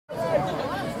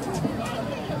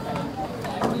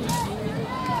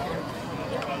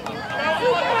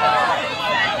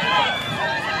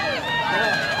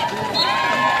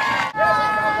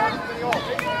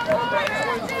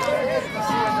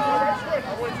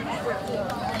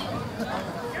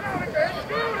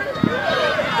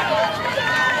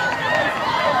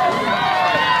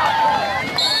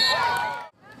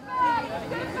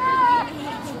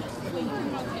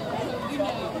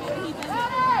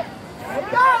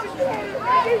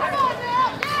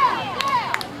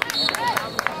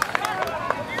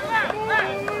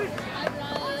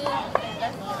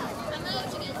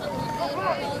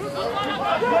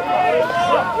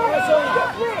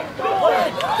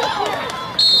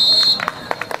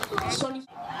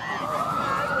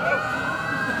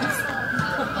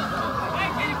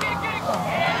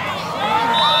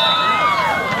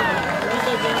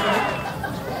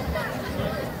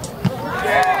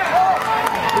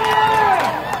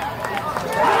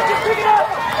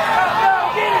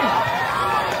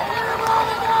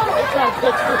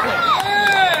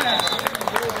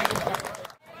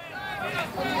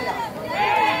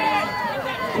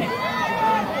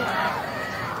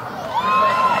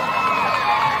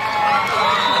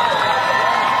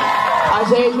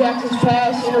Isaiah Jackson's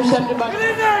pass intercepted by... Get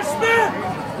in there, Smith!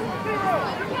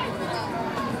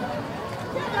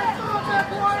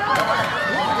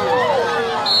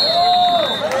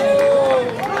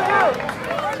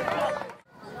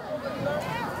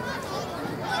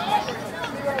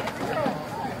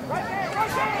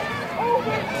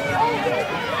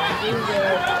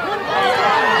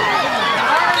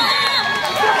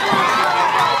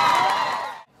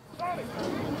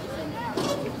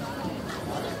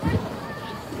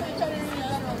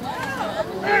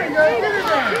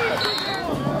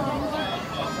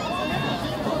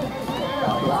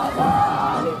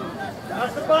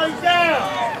 That's the body down!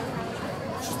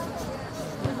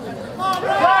 Come on,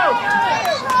 bro!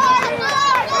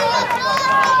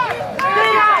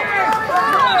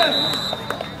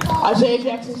 Isaiah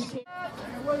Jackson's kick.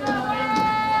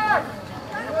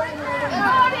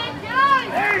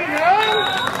 There you go!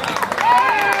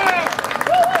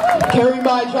 Carried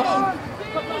by Justin.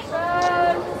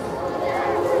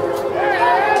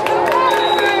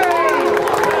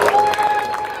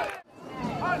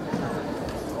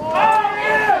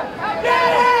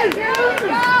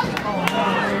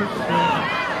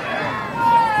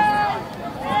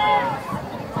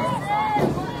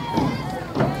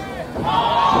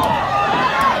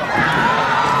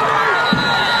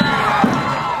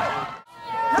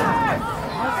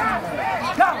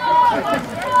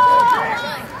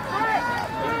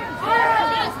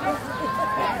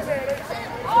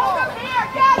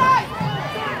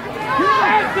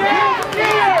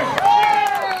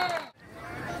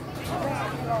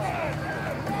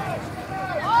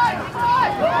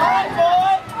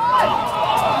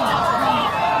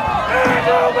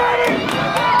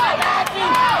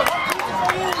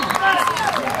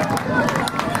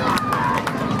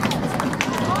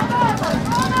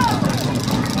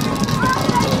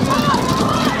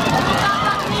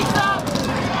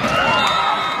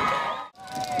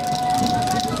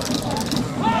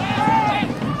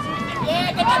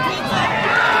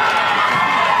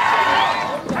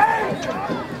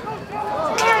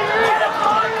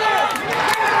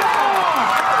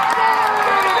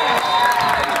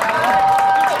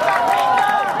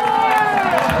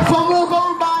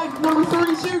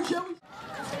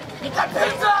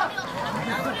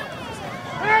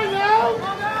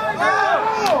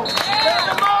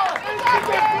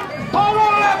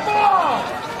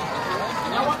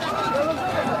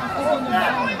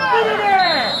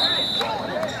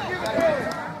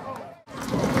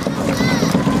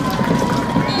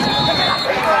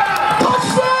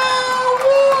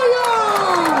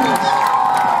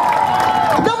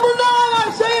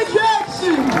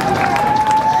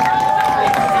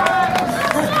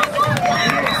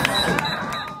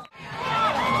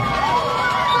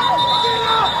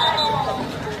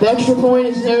 The extra point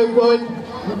is no good.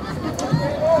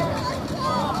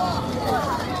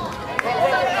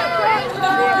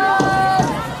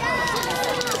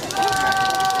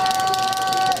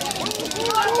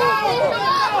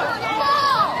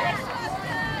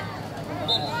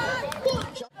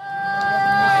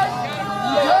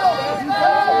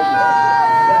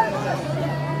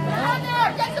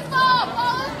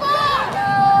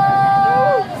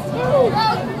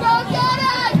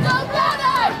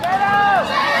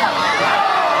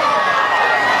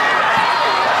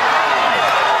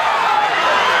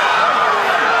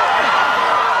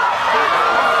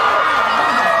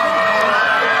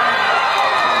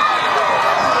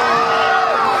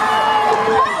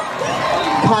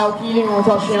 On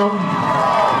touchdown.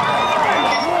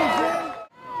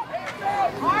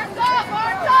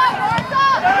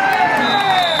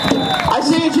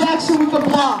 Isaiah Jackson with the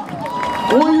block.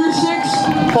 Warrior 6,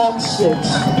 Hawks 6.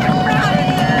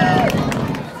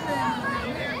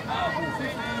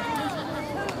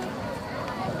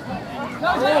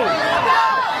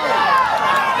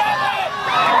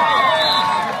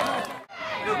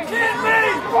 You kidding me?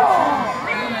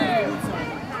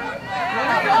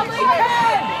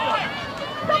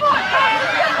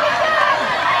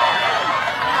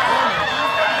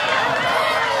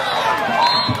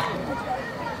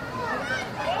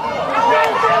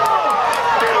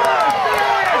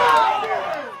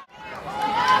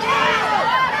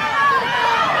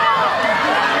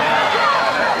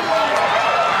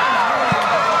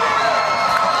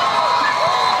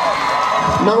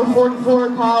 Number 44,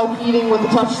 Kyle Keating with a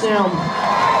touchdown.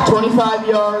 25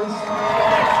 yards.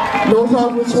 North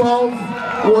Harford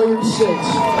 12, Warriors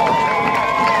 6.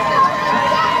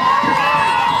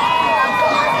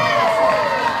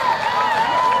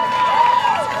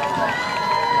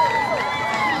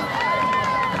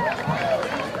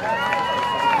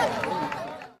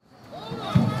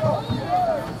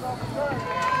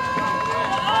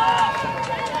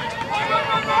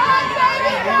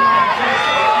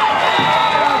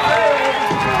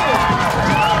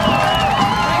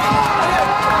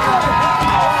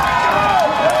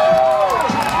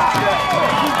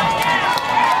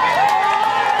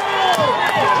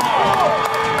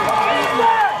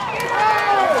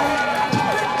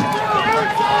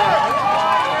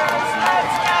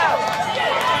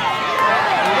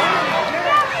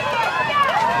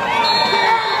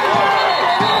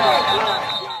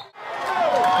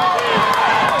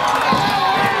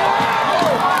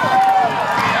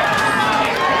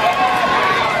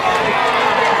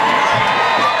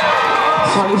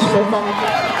 Sonny Smith on the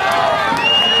kick.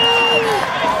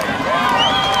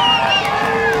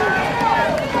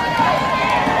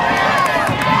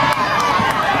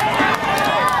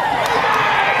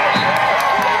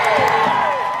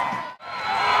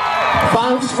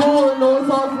 Final score, North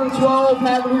Harford 12,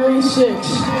 Harford 6.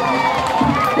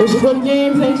 It was a good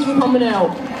game, thanks for coming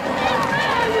out.